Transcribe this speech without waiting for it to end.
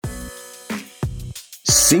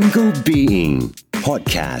Single Being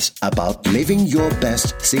Podcast about living your best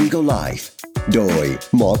single life โดย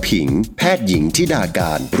หมอผิงแพทย์หญิงธิดาก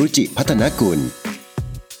ารรุจิพัฒนกุล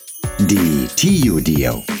ดีที่อยู่เดีย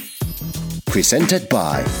ว Presented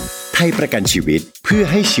by ไทยประกันชีวิตเพื่อ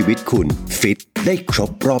ให้ชีวิตคุณฟิตได้คร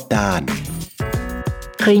บรอบด้าน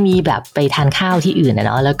เคยมีแบบไปทานข้าวที่อื่นนะเ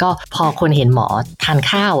นาะแล้วก็พอคนเห็นหมอทาน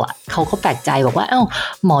ข้าวอ่ะเขาก็แปลกใจบอกว่า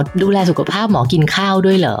หมอดูแลสุขภาพหมอกินข้าว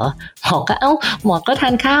ด้วยเหรอหมอก็หมอก็ทา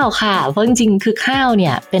นข้าวค่ะเพราะจริงๆคือข้าวเนี่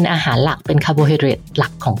ยเป็นอาหารหลักเป็นคาร์โบไฮเดรตหลั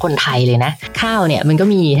กของคนไทยเลยนะข้าวเนี่ยมันก็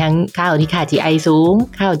มีทั้งข้าวที่ค่า GI สูง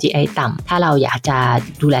ข้าว GI ต่ำถ้าเราอยากจะ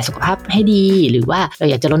ดูแลสุขภาพให้ดีหรือว่าเรา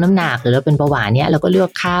อยากจะลดน้ำหนักหรือเราเป็นเบาหวานเนี่ยเราก็เลือก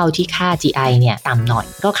ข้าวที่ค่า GI เนี่ยต่ำหน่อย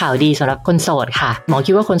ก็ข่าวดีสำหรับคนโสดค่ะหมอ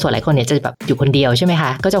คิดว่าคนโสดหลายคนเนี่ยจะแบบอยู่คนเดียวใช่ไหมค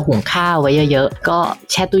ะก็จะหุงข้าวไว้เยอะๆก็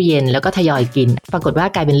แช่ตู้เย็นแล้วก็ทยอยกินปรากฏว่า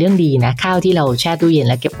กลายเป็นเรื่องดีนะข้าวที่เราแช่ตู้เย็น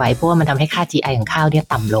แล้วเก็บไว้เพราะว่ามันทำให้ค่า GI ของข้าวเนี่ย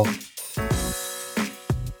ต่ำลง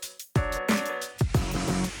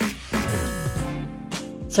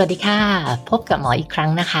สวัสดีค่ะพบกับหมออีกครั้ง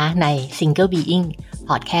นะคะใน Single Being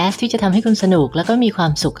Podcast ที่จะทำให้คุณสนุกแล้วก็มีควา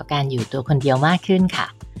มสุขกับการอยู่ตัวคนเดียวมากขึ้นค่ะ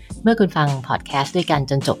เมื่อคุณฟัง podcast ด้วยกัน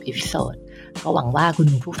จนจบเอพิโซดก็หวังว่าคุณ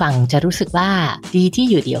ผู้ฟังจะรู้สึกว่าดีที่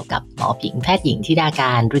อยู่เดียวกับหมอผิงแพทย์หญิงธิดาก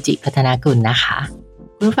ารรุจิพัฒนากุลนะคะ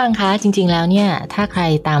คุณผู้ฟังคะจริงๆแล้วเนี่ยถ้าใคร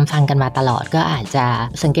ตามฟังกันมาตลอดก็อาจจะ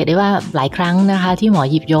สังเกตได้ว่าหลายครั้งนะคะที่หมอ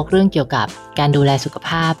หยิบยกเรื่องเกี่ยวกับการดูแลสุขภ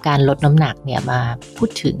าพการลดน้ำหนักเนี่ยมาพูด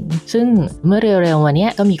ถึงซึ่งเมื่อเร็วๆวันนี้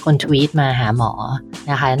ก็มีคนทวีตมาหาหมอ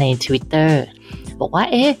นะคะใน Twitter บอกว่า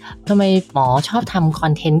ทำไมหมอชอบทำคอ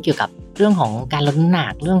นเทนต์เกี่ยวกับเรื่องของการลดน้ำหนั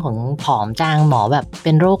กเรื่องของผอมจางหมอแบบเ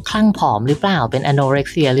ป็นโรคคลั่งผอมหรือเปล่าเป็นอโนเร็ก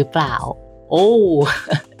เซียหรือเปล่าโอ้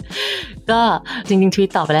ก็จริงๆทวีต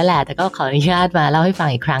ตอบไปแล้วแหละแต่ก็ขออนุญาตมาเล่าให้ฟัง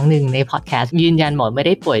อีกครั้งหนึ่งในพอดแคสต์ยืนยันหมอไม่ไ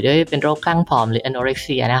ด้ป่วยด้วยเป็นโรคคลั่งผอมหรืออโนเร็กเ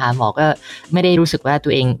ซียนะคะหมอก็ไม่ได้รู้สึกว่าตั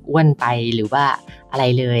วเองอ้วนไปหรือว่าอะไร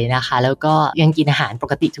เลยนะคะแล้วก็ยังกินอาหารป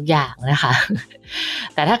กติทุกอย่างนะคะ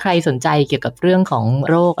แต่ถ้าใครสนใจเกี่ยวกับเรื่องของ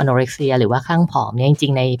โรคอโนเร็กเซียหรือว่าคลั่งผอมเนี่ยจริ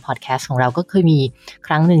งๆในพอดแคสต์ของเราก็เคยมีค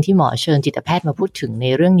รั้งหนึ่งที่หมอเชิญจิตแพทย์มาพูดถึงใน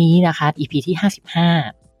เรื่องนี้นะคะ EP ที่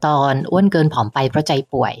55ตอนอ้วนเกินผอมไปเพราะใจ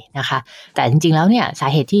ป่วยนะคะแต่จริงๆแล้วเนี่ยสา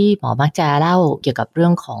เหตุที่หมอมักจะเล่าเกี่ยวกับเรื่อ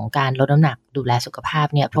งของการลดน้ำหนักดูแลสุขภาพ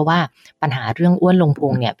เนี่ยเพราะว่าปัญหาเรื่องอ้วนลงพุ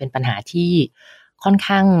งเนี่ยเป็นปัญหาที่ค่อน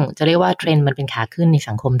ข้างจะเรียกว่าเทรนด์มันเป็นขาขึ้นใน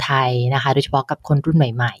สังคมไทยนะคะโดยเฉพาะกับคนรุ่นใ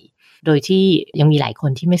หม่ๆโดยที่ยังมีหลายค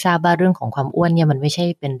นที่ไม่ทราบว่าเรื่องของความอ้วนเนี่ยมันไม่ใช่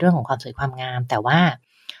เป็นเรื่องของความสวยความงามแต่ว่า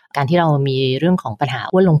การที่เรามีเรื่องของปัญหา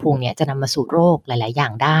อ้วนลงพุงเนี่ยจะนำมาสู่โรคหลายๆอย่า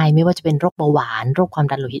งได้ไม่ว่าจะเป็นโรคเบาหวานโรคความ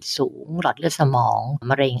ดันโลหิตสูงหลอดเลือดสมอง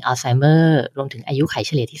มะเร็งอัลไซเมอร์รวมถึงอายุขัยเ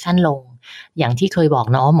ฉลี่ยที่สั้นลงอย่างที่เคยบอก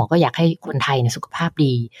เนาะหมอก็อยากให้คนไทยในสุขภาพ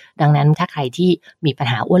ดีดังนั้นถ้าใครที่มีปัญ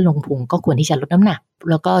หาอ้วนลงพุงก็ควรที่จะลดน้ำหนัก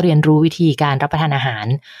แล้วก็เรียนรู้วิธีการรับประทานอาหาร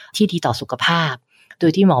ที่ดีต่อสุขภาพโด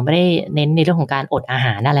ยที่หมอไม่ได้เน้นในเรื่องของการอดอาห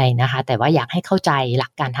ารอะไรนะคะแต่ว่าอยากให้เข้าใจหลั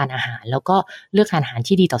กการทานอาหารแล้วก็เลือกทานอาหาร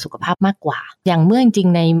ที่ดีต่อสุขภาพมากกว่าอย่างเมื่อจริง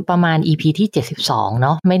ๆในประมาณ EP ที่72เน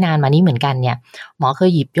าะไม่นานมานี้เหมือนกันเนี่ยหมอเคย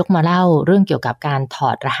หยิบยกมาเล่าเรื่องเกี่ยวกับการถอ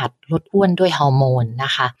ดรหัสลดอ้วนด้วยฮอร์โมนน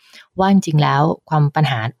ะคะว่าจริงๆแล้วความปัญ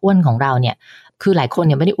หาอ้วนของเราเนี่ยคือหลายคนเ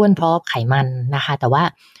นี่ยไม่ได้อ้วนเพราะไขมันนะคะแต่ว่า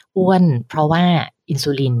อ้วนเพราะว่าอิน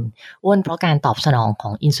ซูลินอ้วนเพราะการตอบสนองขอ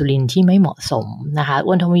งอินซูลินที่ไม่เหมาะสมนะคะ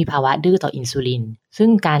อ้วนเพราะมีภาวะดื้อต่ออินซูลินซึ่ง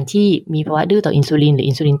การที่มีภาวะดื้อต่ออินซูลินหรือ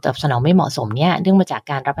อินซูลินตอบสนองไม่เหมาะสมเนี่ยเนื่องมาจาก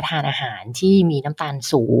การรับประทานอาหารที่มีน้ำตาล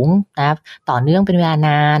สูงนะต่อเนื่องเป็นเวลาน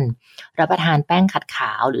านรับประทานแป้งขัดข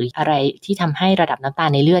าวหรืออะไรที่ทำให้ระดับน้ำตาล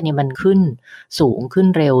ในเลือดเนี่ยมันขึ้นสูงขึ้น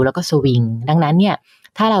เร็วแล้วก็สวิงดังนั้นเนี่ย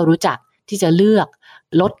ถ้าเรารู้จักที่จะเลือก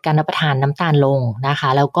ลดการรับประทานน้ำตาลลงนะคะ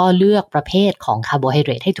แล้วก็เลือกประเภทของคาร์โบไฮเด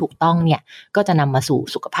รตให้ถูกต้องเนี่ยก็จะนำมาสู่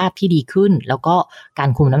สุขภาพที่ดีขึ้นแล้วก็การ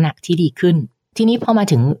คุมน้ำหนักที่ดีขึ้นทีนี้พอมา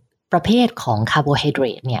ถึงประเภทของคาร์โบไฮเดร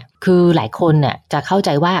ตเนี่ยคือหลายคนเนี่ยจะเข้าใจ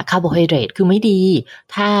ว่าคาร์โบไฮเดรตคือไม่ดี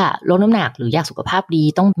ถ้าลดน้ำหนักหรืออยากสุขภาพดี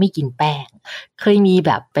ต้องไม่กินแป้งเคยมีแ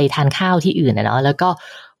บบไปทานข้าวที่อื่นนะเนาะแล้วก็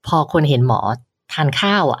พอคนเห็นหมอทาน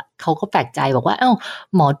ข้าวเขาก็แปลกใจบอกว่า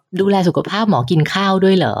หมอดูแลสุขภาพหมอกินข้าวด้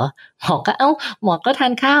วยเหรอหมอก็หมอก็ทา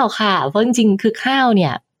นข้าวค่ะเพราะจริงๆคือข้าวเนี่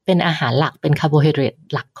ยเป็นอาหารหลักเป็นคาร์โบไฮเดรต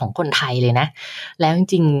หลักของคนไทยเลยนะแล้วจ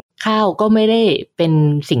ริงๆข้าวก็ไม่ได้เป็น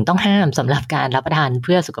สิ่งต้องห้ามสำหรับการรับประทานเ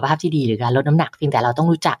พื่อสุขภาพที่ดีหรือการลดน้ำหนักเพียงแต่เราต้อง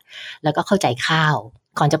รู้จักแล้วก็เข้าใจข้าว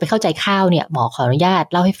ก่อนจะไปเข้าใจข้าวเนี่ยหมอขออนุญาต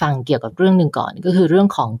เล่าให้ฟังเกี่ยวกับเรื่องนึงก่อนก็คือเรื่อง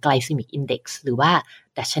ของ glycemic index หรือว่า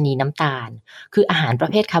ดัชนีน้ำตาลคืออาหารประ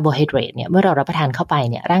เภทคาร์โบไฮเดรตเนี่ยเมื่อเรารับประทานเข้าไป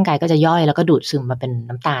เนี่ยร่างกายก็จะย่อยแล้วก็ดูดซึมมาเป็น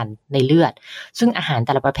น้ำตาลในเลือดซึ่งอาหารแ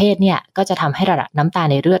ต่ละประเภทเนี่ยก็จะทำให้ระดับน้ำตาล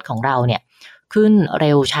ในเลือดของเราเนี่ยขึ้นเ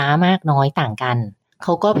ร็วช้ามากน้อยต่างกันเข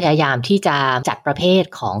าก็พยายามที่จะจัดประเภท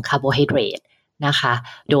ของคาร์โบไฮเดรต นะคะ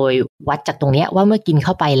โดยวัดจากตรงนี้ว่าเมื่อกินเ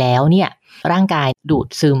ข้าไปแล้วเนี่ยร่างกายดูด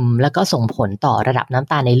ซึมแล้วก็ส่งผลต่อระดับน้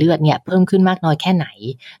ำตาลในเลือดเนี่ยเพิ่มขึ้นมากน้อยแค่ไหน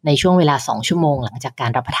ในช่วงเวลา2ชั่วโมงหลังจากการ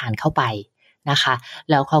รับประทานเข้าไปนะคะ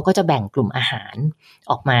แล้วเขาก็จะแบ่งกลุ่มอาหาร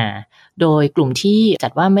ออกมาโดยกลุ่มที่จั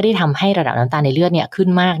ดว่าไม่ได้ทำให้ระดับน้ำตาลในเลือดเนี่ยขึ้น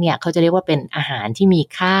มากเนี่ยเขาจะเรียกว่าเป็นอาหารที่มี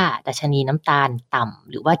ค่าดัชนีน้ำตาลต่ำ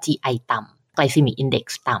หรือว่า GI ต่ำ Glycemic Index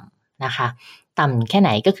ต่ำนะคะต่ำแค่ไหน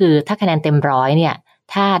ก็คือถ้าคะแนนเต็ม100เนี่ย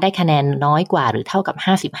ถ้าได้คะแนนน้อยกว่าหรือเท่ากับ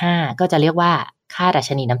55ก็จะเรียกว่าค่าดั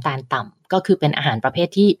ชนีน้ำตาลต่ำก็คือเป็นอาหารประเภท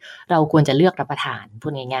ที่เราควรจะเลือกรับประทานพู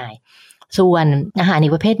ดง่ายๆส่วนอาหารอี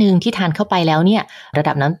กประเภทหนึ่งที่ทานเข้าไปแล้วเนี่ยระ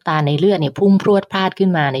ดับน้ำตาลในเลือดเนี่ยพุ่งพรวดพราดขึ้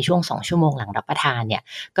นมาในช่วง2ชั่วโมงหลังรับประทานเนี่ย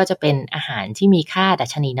ก็จะเป็นอาหารที่มีค่าดั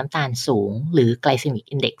ชนีน้ำตาลสูงหรือ Glycemic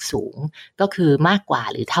Index สูงก็คือมากกว่า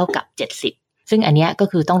หรือเท่ากับ70ซึ่งอันเนี้ยก็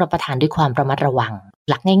คือต้องรับประทานด้วยความระมัดระวัง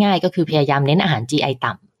หลักง่ายๆก็คือพยายามเน้นอาหาร GI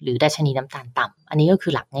ต่ำหรือดัชนีน้ำตาลต่ำอันนี้ก็คื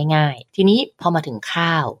อหลักง่ายๆทีนี้พอมาถึงข้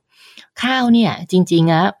าวเนี่ยจริงๆ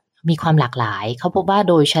แล้วมีความหลากหลายเขาพบว่า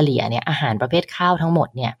โดยเฉลี่ยเนี่ยอาหารประเภทข้าวทั้งหมด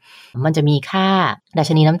เนี่ยมันจะมีค่าดั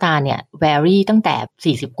ชนีน้ำตาลเนี่ย vary ตั้งแ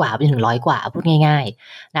ต่40กว่าไปถึง100กว่าพูดง่าย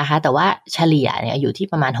ๆนะคะแต่ว่าเฉลี่ยเนี่ยอยู่ที่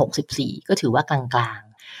ประมาณ64ก็ถือว่ากลาง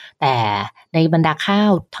ๆแต่ในบรรดาข้า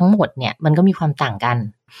วทั้งหมดเนี่ยมันก็มีความต่างกัน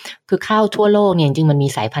คือข้าวทั่วโลกเนี่ยจริงๆมันมี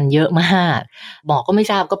สายพันธุ์เยอะมากหมอก็ไม่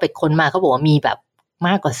ทราบก็ไปค้นมาเขาบอกว่ามีแบบม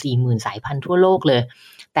ากกว่า 40,000 สายพันธุ์ทั่วโลกเลย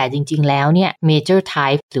แต่จริงๆแล้วเนี่ย major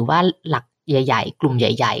type หรือว่าหลักใหญ่ๆกลุ่มใ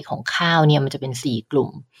หญ่ๆของข้าวเนี่ยมันจะเป็น4กลุ่ม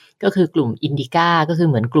ก็คือกลุ่มอินดิก้าก็คือ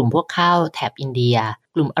เหมือนกลุ่มพวกข้าวแถบอินเดีย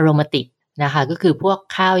กลุ่มอโรมาติกนะคะก็คือพวก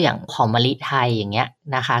ข้าวอย่างหอมมะลิไทยอย่างเงี้ย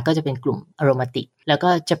นะคะก็จะเป็นกลุ่มอโรมาติกแล้วก็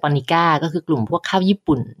เจแปนิก้าก็คือกลุ่มพวกข้าวญี่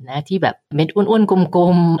ปุ่นนะที่แบบเม็ดอ้วนๆกล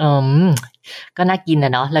มๆก็น่ากินน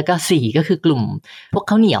ะเนาะแล้วก็4ก็คือกลุ่มพวก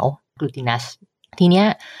ข้าวเหนียวกลูตินัสทีเนี้ย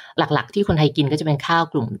หลักๆที่คนไทยกินก็จะเป็นข้าว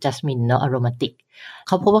กลุ่มจัสมินเนาะอโรมาติกเ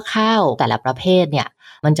ขาพบว่าข้าวแต่ละประเภทเนี่ย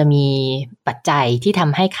มันจะมีปัจจัยที่ท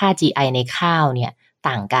ำให้ค่า GI ในข้าวเนี่ย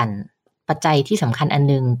ต่างกันปัจจัยที่สำคัญอัน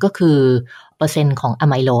นึงก็คือเปอร์เซ็นต์ของอะ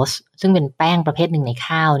ไมโลสซึ่งเป็นแป้งประเภทหนึ่งใน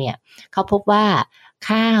ข้าวเนี่ยเขาพบว่า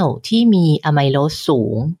ข้าวที่มีอะไมโลสสู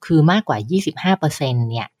งคือมากกว่า 25%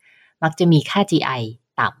 เนี่ยมักจะมีค่า GI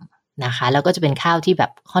ต่ำนะคะแล้วก็จะเป็นข้าวที่แบ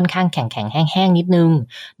บค่อนข้างแข็งๆแห้งๆนิดนึง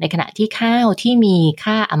ในขณะที่ข้าวที่มี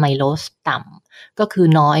ค่าอะไมโลสต่ำก็คือ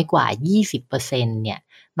น้อยกว่า 20% เนี่ย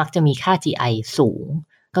มักจะมีค่า GI สูง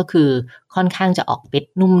ก็คือค่อนข้างจะออกเป็ด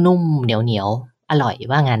นุ่มๆเหนียวๆอร่อย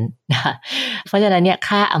ว่างั้นนะคะเพราะฉะนั้นเนี่ย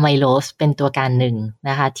ค่าอะไมโลสเป็นตัวการหนึ่ง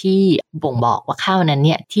นะคะที่บ่งบอกว่าข้าวนั้นเ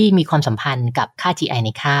นี่ยที่มีความสัมพันธ์กับค่า GI ใน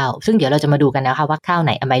ข้าวซึ่งเดี๋ยวเราจะมาดูกันนะคะว่าข้าวไห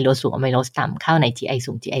นอะไมโลสสูงอะไมโลสต่ำข้าวไหน GI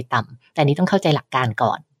สูง GI ต่ำแต่นี้ต้องเข้าใจหลักการ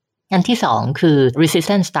ก่อนอันที่2คือ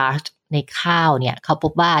resistant starch ในข้าวเนี่ยเขาพ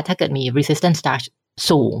บว่าถ้าเกิดมี resistant starch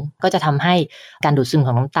สูงก็จะทำให้การดูดซึมข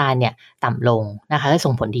องน้ำตาลเนี่ยต่ำลงนะคะและ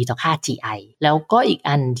ส่งผลดีต่อค่า GI แล้วก็อีก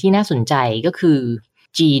อันที่น่าสนใจก็คือ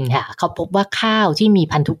จีนค่ะเขาพบว่าข้าวที่มี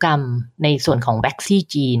พันธุกรรมในส่วนของแว็กซี่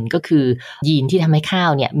จีนก็คือยีนที่ทำให้ข้าว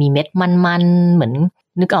เนี่ยมีเม็ดมันๆเหมือน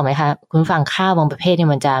นึกออกไหมคะคุณฟังข้าวบางประเภทเนี่ย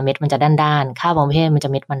มันจะเม็ดมันจะด้านๆข้าวบางประเภทมันจะ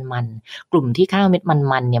เม็ดมันๆกลุ่มที่ข้าวเม็ด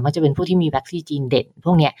มันๆเนี่ยมันจะเป็นพวกที่มีแว็กซี่จีนเด่นพ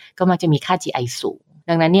วกเนี้ยก็มักจะมีค่า GI สูง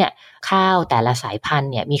ดังนั้นเนี่ยข้าวแต่ละสายพัน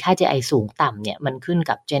ธุ์เนี่ยมีค่า GI สูงต่ำเนี่ยมันขึ้น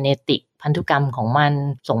กับ genetic พันธุกรรมของมัน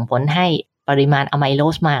ส่งผลให้ปริมาณอะไมโล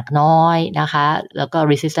สมากน้อยนะคะแล้วก็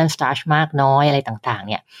resistant starch มากน้อยอะไรต่างๆ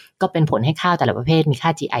เนี่ยก็เป็นผลให้ข้าวแต่ละประเภทมีค่า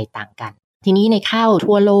GI ต่างกันทีนี้ในข้าว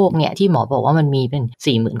ทั่วโลกเนี่ยที่หมอบอกว่ามันมีเป็น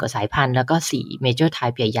 40,000 กว่าสายพันธุ์แล้วก็4 major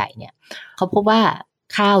type ใหญ่ๆเนี่ยเขาพบว่า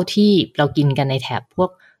ข้าวที่เรากินกันในแถบพวก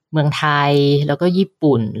เมืองไทยแล้วก็ญี่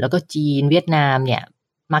ปุ่นแล้วก็จีนเวียดนามเนี่ย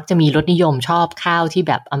มักจะมีรสนิยมชอบข้าวที่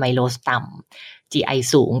แบบอะไมโลสต่ำ GI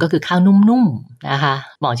สูงก็คือข้าวนุ่มๆนะคะ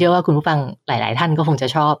หมอเชื่อว่าคุณผู้ฟังหลายๆท่านก็คงจะ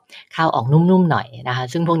ชอบข้าวออกนุ่มๆหน่อยนะคะ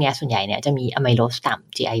ซึ่งพวกนี้ส่วนใหญ่เนี่ยจะมีอะไมโลสต่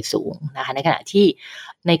ำ GI สูงนะคะในขณะที่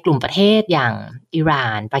ในกลุ่มประเทศอย่างอิหร่า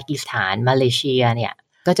นปากีสถานมาเลเซียเนี่ย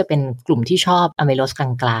ก็จะเป็นกลุ่มที่ชอบอะไมโลสกล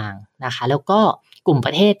างๆนะคะแล้วก็กลุ่มป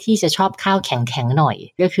ระเทศที่จะชอบข้าวแข็งๆหน่อย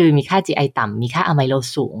ก็คือมีค่า GI ต่ำมีค่าอะไมโลส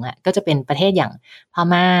สูงอ่ะก็จะเป็นประเทศอย่างพ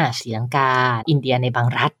ม่าศรีลังกาอินเดียในบาง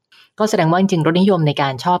รัฐก็แสดงว่าจริงๆรสนิยมในกา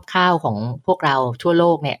รชอบข้าวของพวกเราทั่วโล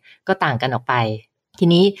กเนี่ยก็ต่างกันออกไปที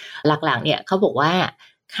นี้หลักๆเนี่ยเขาบอกว่า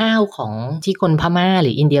ข้าวของที่คนพม่าห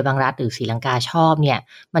รืออินเดียบางรัฐหรือศรีลังกาชอบเนี่ย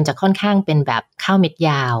มันจะค่อนข้างเป็นแบบข้าวเม็ด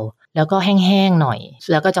ยาวแล้วก็แห้งๆหน่อย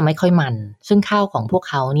แล้วก็จะไม่ค่อยมันซึ่งข้าวของพวก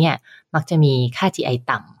เขาเนี่ยมักจะมีค่า GI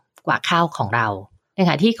ต่ำกว่าข้าวของเราในข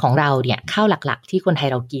ณะที่ของเราเนี่ยข้าวหลักๆที่คนไทย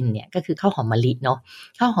เรากินเนี่ยก็คือข้าวหอมมะลิเนาะ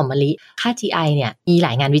ข้าวหอมมะลิค่า GI เนี่ยมีหล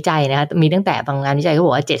ายงานวิจัยนะคะมีตั้งแต่บางงานวิจัยก็บ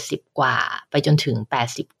อกว่า70กว่าไปจนถึง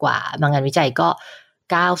80กว่าบางงานวิจัยก็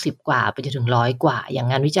90กว่าไปจนถึง100กว่าอย่าง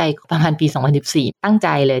งานวิจัยประมาณปี2014ตั้งใจ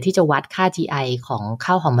เลยที่จะวัดค่า GI ของ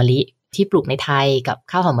ข้าวหอมมะลิ ที่ปลูกในไทยกับ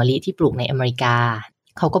ข้าวหอมมะลิที่ปลูกในอเมริกา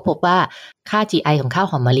เขาก็พบว่าค่า GI ของข้าว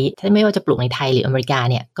หอมมะลิถ้าไม่ว่าจะปลูกในไทยหรืออเมริกา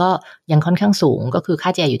เนี่ยก็ยังค่อนข้างสูงก็คือค่า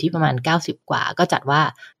GI อยู่ที่ประมาณ90กว่าก็จัดว่า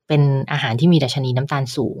เป็นอาหารที่มีดัชนีน้ำตาล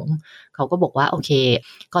สูงเขาก็บอกว่าโอเค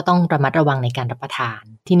ก็ต้องระมัดระวังในการรับประทาน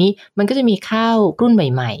ทีนี้มันก็จะมีข้าวรุ่นใ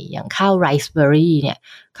หม่ๆอย่างข้าวไรซ์เบอร์รี่เนี่ย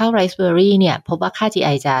ข้าวไรซ์เบอร์รี่เนี่ยพบว่าค่า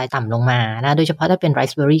GI จะต่ำลงมานะโดยเฉพาะถ้าเป็นไร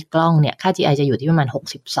ซ์เบอร์รี่กล้องเนี่ยค่า GI จะอยู่ที่ประมาณ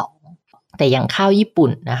62แต่อย่างข้าวญี่ปุ่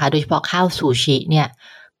นนะคะโดยเฉพาะข้าวซูชิเนี่ย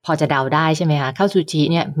พอจะเดาได้ใช่ไหมคะข้าวซูชิ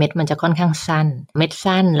เนี่ยเม็ดมันจะค่อนข้างสั้นเม็ด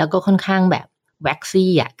สั้นแล้วก็ค่อนข้างแบบแว็ก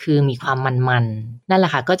ซี่อ่ะคือมีความมันๆนั่นแหล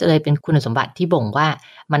ะค่ะก็จะเลยเป็นคุณสมบัติที่บ่งว่า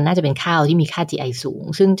มันน่าจะเป็นข้าวที่มีค่า GI สูง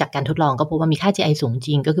ซึ่งจากการทดลองก็พบว่ามีค่า GI สูงจ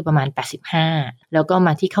ริงก็คือประมาณ85แล้วก็ม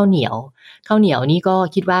าที่ข้าวเหนียวนี่ก็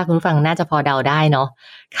คิดว่าคุณผู้ฟังน่าจะพอเดาได้เนาะ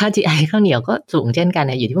ค่า GI ข้าวเหนียวก็สูงเช่นกัน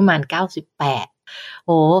อยู่ที่ประมาณ98โ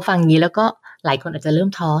อ้ฟังงี้แล้วก็หลายคนอาจจะเริ่ม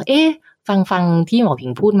ท้อฟังที่หมอผิ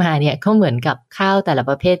งพูดมาเนี่ยก็เหมือนกับข้าวแต่ละ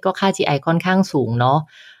ประเภทก็ค่า GI ค่อนข้างสูงเนาะ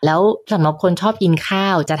แล้วสำหรับคนชอบกินข้า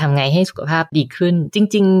วจะทำไงให้สุขภาพดีขึ้นจ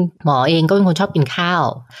ริงๆหมอเองก็เป็นคนชอบกินข้าว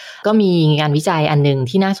ก็มีงานวิจัยอันนึง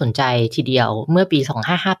ที่น่าสนใจทีเดียวเมื่อปี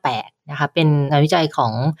2558นะคะเป็นงานวิจัยขอ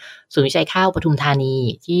งศูนย์วิจัยข้าวปทุมธานี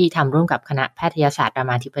ที่ทำร่วมกับคณะแพทยศาสตร์รา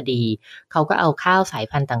มาธิบดีเขาก็เอาข้าวสาย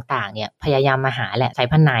พันธุ์ต่างๆเนี่ยพยายามมาหาแหละสาย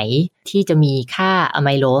พันธุ์ไหนที่จะมีค่าอะไม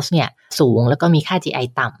โลสเนี่ยสูงแล้วก็มีค่า GI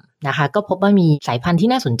ต่ำนะคะก็พบว่ามีสายพันธุ์ที่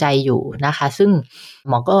น่าสนใจอยู่นะคะซึ่ง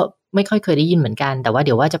หมอก็ไม่ค่อยเคยได้ยินเหมือนกันแต่ว่าเ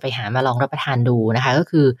ดี๋ยวว่าจะไปหามาลองรับประทานดูนะคะก็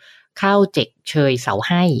คือข้าวเจ็กเชยเสา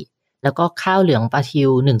ให้แล้วก็ข้าวเหลืองปลาทิว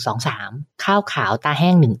123ข้าวขาวตาแห้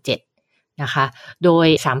ง17นะคะโดย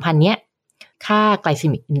 3,000 เนี้ยค่า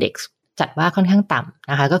glycemic index จัดว่าค่อนข้างต่ำ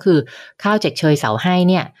นะคะก็คือข้าวเจ็กเชยเสาให้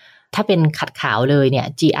เนี่ยถ้าเป็นขัดขาวเลยเนี่ย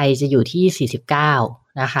GI จะอยู่ที่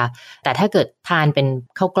49นะคะแต่ถ้าเกิดทานเป็น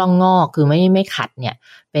ข้าวกล้องงอกคือไม่ขัดเนี่ย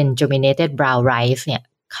เป็น germinated brown rice เนี่ย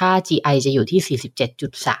ค่า GI จะอยู่ที่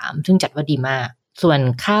 47.3 ซึ่งจัดว่าดีมากส่วน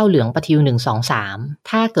ข้าวเหลืองปลาทิว123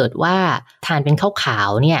ถ้าเกิดว่าทานเป็นข้าวขาว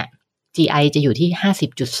เนี่ย GI จะอยู่ที่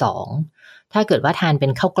 50.2 ถ้าเกิดว่าทานเป็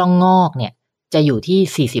นข้าวกล้องงอกเนี่ยจะอยู่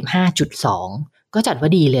ที่ 45.2 ก็จัดว่า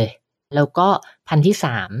ดีเลยแล้วก็พันธุ์ที่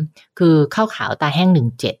3คือข้าวขาวตาแห้ง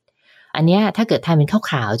17อันเนี้ยถ้าเกิดทานเป็นข้าว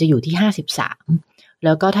ขาวจะอยู่ที่53แ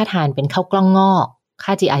ล้วก็ถ้าทานเป็นข้าวกล้องงอกค่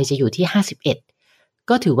า GI จะอยู่ที่51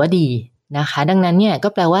ก็ถือว่าดีนะคะดังนั้นเนี่ยก็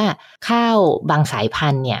แปลว่าข้าวบางสายพั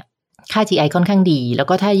นธุ์เนี่ยค่า GI ค่อนข้างดีแล้ว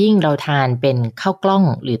ก็ถ้ายิ่งเราทานเป็นข้าวกล้อง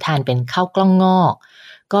หรือทานเป็นข้าวกล้องงอก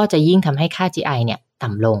ก็จะยิ่งทำให้ค่า GI เนี่ยต่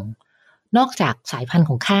ำลงนอกจากสายพันธุ์ข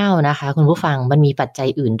องข้าวนะคะคุณผู้ฟังมันมีปัจจัย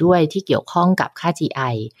อื่นด้วยที่เกี่ยวข้องกับค่า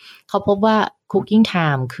GI เขาพบว่า cooking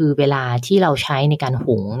time คือเวลาที่เราใช้ในการ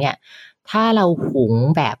หุงเนี่ยถ้าเราหุง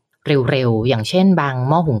แบบเร็วๆอย่างเช่นบาง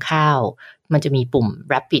หม้อหุงข้าวมันจะมีปุ่ม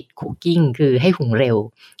rapid cooking คือให้หุงเร็ว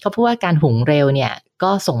เขาพูดว่าการหุงเร็วเนี่ย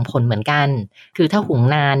ก็ส่งผลเหมือนกันคือถ้าหุง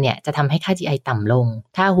นานเนี่ยจะทำให้ค่า GI ต่ำลง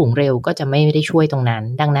ถ้าหุงเร็วก็จะไม่ได้ช่วยตรงนั้น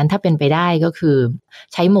ดังนั้นถ้าเป็นไปได้ก็คือ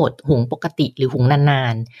ใช้โหมดหุงปกติหรือหุงนา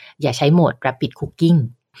นๆอย่าใช้โหมด rapid cooking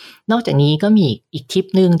นอกจากนี้ก็มีอีกทิป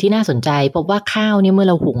นึงที่น่าสนใจพบว่าข้าวเนี่ยเมื่อ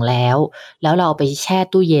เราหุงแล้วเราเอาไปแช่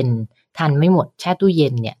ตู้เย็นทานไม่หมดแช่ตู้เย็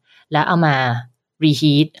นเนี่ยแล้วเอามา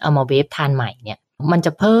reheat เอามาเวฟทานใหม่เนี่ยมันจ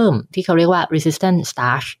ะเพิ่มที่เขาเรียกว่า resistant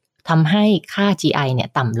starch ทำให้ค่า GI เนี่ย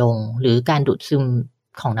ต่ำลงหรือการดูดซึม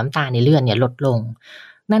ของน้ำตาลในเลือดเนี่ยลดลง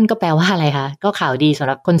นั่นก็แปลว่าอะไรคะก็ข่าวดีสำ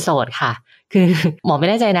หรับคนโสดค่ะคือหมอไม่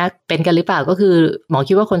แน่ใจนะเป็นกันหรือเปล่าก็คือหมอ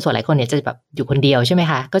คิดว่าคนโสดหลายคนเนี่ยจะแบบอยู่คนเดียวใช่ไหม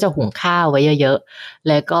คะก็จะหุงข้าวไว้เยอะๆ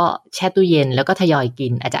แล้วก็แช่ตู้เย็นแล้วก็ทยอยกิ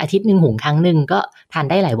นอาจจะอาทิตย์นึงหุงครั้งนึงก็ทาน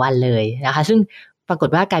ได้หลายวันเลยนะคะซึ่งปรากฏ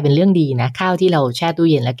ว่ากลายเป็นเรื่องดีนะข้าวที่เราแช่ตู้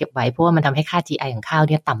เย็นแล้วเก็บไว้เพราะว่ามันทำให้ค่า GI ของข้าว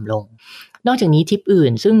เนี่ยต่ำลงนอกจากนี้ทิปอื่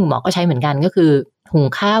นซึ่งหมอก็ใช้เหมือนกันก็คือหุง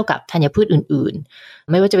ข้าวกับธัญพืชอื่นๆ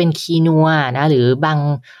ไม่ว่าจะเป็นคีนัวนะหรือบาง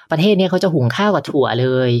ประเทศเนี่ยเขาจะหุงข้าวกับถั่วเล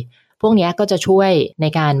ยพวกนี้ก็จะช่วยใน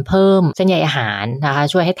การเพิ่มเส้นใยอาหารนะคะ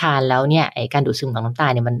ช่วยให้ทานแล้วเนี่ยการดูดซึมของน้ำตา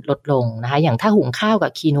ลเนี่ยมันลดลงนะคะอย่างถ้าหุงข้าวกั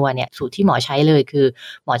บคีนัวเนี่ยสูตรที่หมอใช้เลยคือ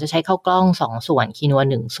หมอจะใช้ข้าวกล้อง2ส่วนคีนัว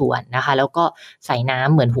1ส่วนนะคะแล้วก็ใส่น้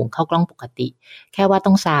ำเหมือนหุงข้าวกล้องปกติแค่ว่า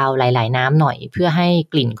ต้องซาวหลายๆน้ำหน่อยเพื่อให้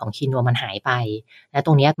กลิ่นของคีนัวมันหายไปและต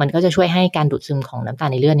รงนี้มันก็จะช่วยให้การดูดซึมของน้ำตาล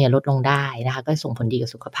ในเลือดเนี่ยลดลงได้นะคะก็ส่งผลดีกับ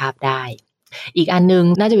สุขภาพได้อีกอันนึง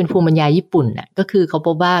น่าจะเป็นภูมิปัญญาญี่ปุ่นน่ะก็คือเขาพ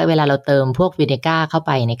บว่าเวลาเราเติมพวกวิเนก้าเข้าไ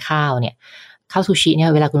ปในข้าวเนี่ยข้าวซูชิเนี่ย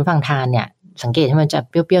เวลาคุณฟังทานเนี่ยสังเกตให้มันจะ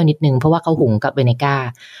เปรี้ยวๆนิดนึงเพราะว่าเขาหุงกับวิเนก้า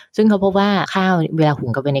ซึ่งเขาพบว่าข้าวเวลาหุง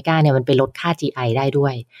กับวิเนก้าเนี่ยมันไปลดค่า GI ได้ด้ว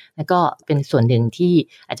ยแล้วก็เป็นส่วนหนึ่งที่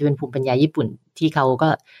อาจจะเป็นภูมิปัญญาญี่ปุ่นที่เขาก็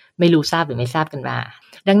ไม่รู้ทราบหรือไม่ทราบกันมา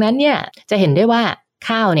ดังนั้นเนี่ยจะเห็นได้ว่า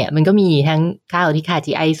ข้าวเนี่ยมันก็มีทั้งข้าวที่ค่า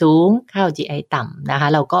GI สูงข้าว GI ต่ำนะคะ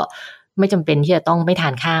เราก็ ไม่จำเป็นที่จะต้องไม่ทา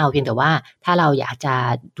นข้าวเพียงแต่ว่าถ้าเราอยากจะ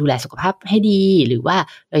ดูแลสุขภาพให้ดีหรือว่า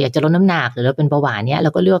เราอยากจะลดน้ำหนักหรือเราเป็นเบาหวานเนี่ยเรา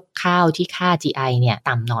ก็เลือกข้าวที่ค่า GI เนี่ย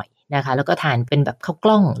ต่ำหน่อยนะคะแล้วก็ทานเป็นแบบข้าวก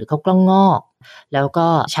ล้องหรือข้าวกล้องงอกแล้วก็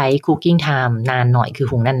ใช้ cooking time นานหน่อยคือ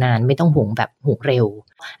หุงนานๆไม่ต้องหุงแบบหุงเร็ว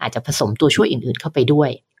อาจจะผสมตัวช่วยอื่นๆเข้าไปด้ว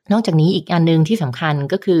ยนอกจากนี้อีกอันนึงที่สำคัญ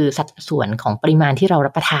ก็คือสัดส่วนของปริมาณที่เรา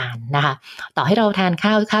รับประทานนะคะต่อให้เราทานข้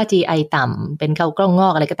าวค่า GI ต่ำเป็นข้าวกล้องงอ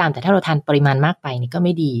กอะไรก็ตามแต่ถ้าเราทานปริมาณมากไปนี่ก็ไ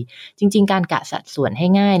ม่ดีจริงๆการกะสัดส่วนให้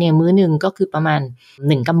ง่ายเนี่ยมื้อนึงก็คือประมาณ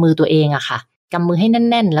1กำมือตัวเองอะค่ะกำมือให้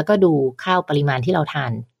แน่นๆแล้วก็ดูข้าวปริมาณที่เราทา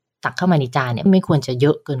นตักเข้ามาในจานเนี่ยไม่ควรจะเย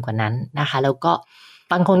อะเกินกว่านั้นนะคะแล้วก็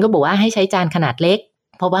บางคนก็บอกว่าให้ใช้จานขนาดเล็ก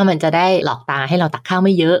เพราะว่ามันจะได้หลอกตาให้เราตักข้าวไ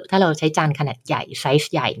ม่เยอะถ้าเราใช้จานขนาดใหญ่ไซ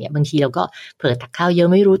ส์ใหญ่เนี่ยบางทีเราก็เผลอตักข้าวเยอะ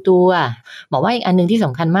ไม่รู้ตัวบอกว่าอีกอันนึงที่ส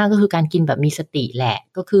ำคัญมากก็คือการกินแบบมีสติแหละ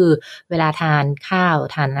ก็คือเวลาทานข้าว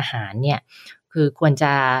ทานอาหารเนี่ยคือควรจ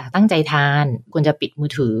ะตั้งใจทานควรจะปิดมือ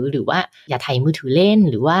ถือหรือว่าอย่าไถมือถือเล่น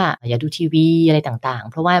หรือว่าอย่าดูทีวีอะไรต่างๆ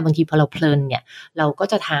เพราะว่าบางทีพอเราเพลินเนี่ยเราก็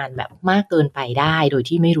จะทานแบบมากเกินไปได้โดย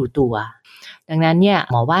ที่ไม่รู้ตัวดังนั้นเนี่ย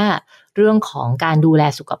หมอว่าเรื่องของการดูแล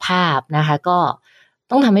สุขภาพนะคะก็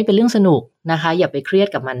ต้องทำให้เป็นเรื่องสนุกนะคะอย่าไปเครียด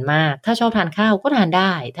กับมันมากถ้าชอบทานข้าวก็ทานไ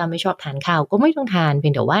ด้ถ้าไม่ชอบทานข้าวก็ไม่ต้องทานเพี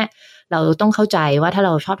ยงแต่ว่าเราต้องเข้าใจว่าถ้าเร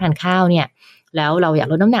าชอบทานข้าวเนี่ยแล้วเราอยาก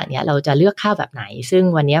ลดน้ำหนักเนี่ยเราจะเลือกข้าวแบบไหนซึ่ง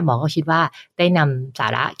วันนี้หมอก็คิดว่าได้นำสา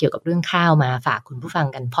ระเกี่ยวกับเรื่องข้าวมาฝากคุณผู้ฟัง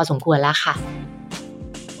กันพอสมควรแล้วค่ะ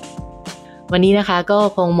วันนี้นะคะก็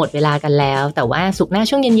คงหมดเวลากันแล้วแต่ว่าศุกร์หน้า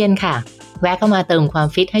ช่วงเย็นๆค่ะแวะเข้ามาเติมความ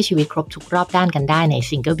ฟิตให้ชีวิตครบทุกรอบด้านกันได้ใน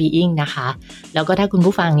Single Being นะคะแล้วก็ถ้าคุณ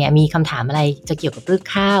ผู้ฟังเนี่ยมีคำถามอะไรจะเกี่ยวกับเรื่อง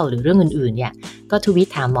ข้าวหรือเรื่องอื่นๆเนี่ยก็ทวีต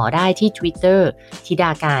ถามหมอได้ที่ Twitter ธิด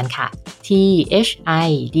าการค่ะที่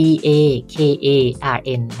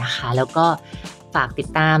HIDAKARN นะคะแล้วก็ฝากติด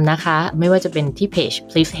ตามนะคะไม่ว่าจะเป็นที่เพจ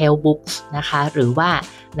Please Help Books นะคะหรือว่า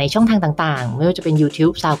ในช่องทางต่างๆไม่ว่าจะเป็น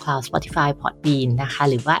YouTube, SoundCloud, Spotify, Podbean นะคะ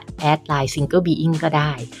หรือว่า @line Single Being ก็ไ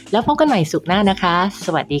ด้แล้วพบกันใหม่ศุกร์หน้านะคะส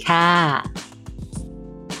วัสดีค่ะ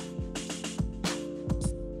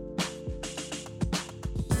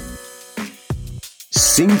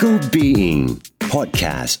Single Being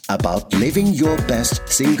Podcast about living your best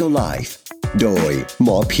single life โดยหม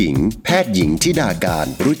อผิงแพทย์หญิงธิดาการ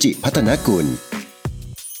รุจิพัฒนกุล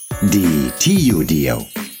ดีที่อยู่เดียว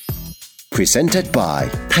Presented by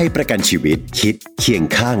ไทยประกันชีวิตคิดเคียง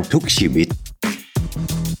ข้างทุกชีวิต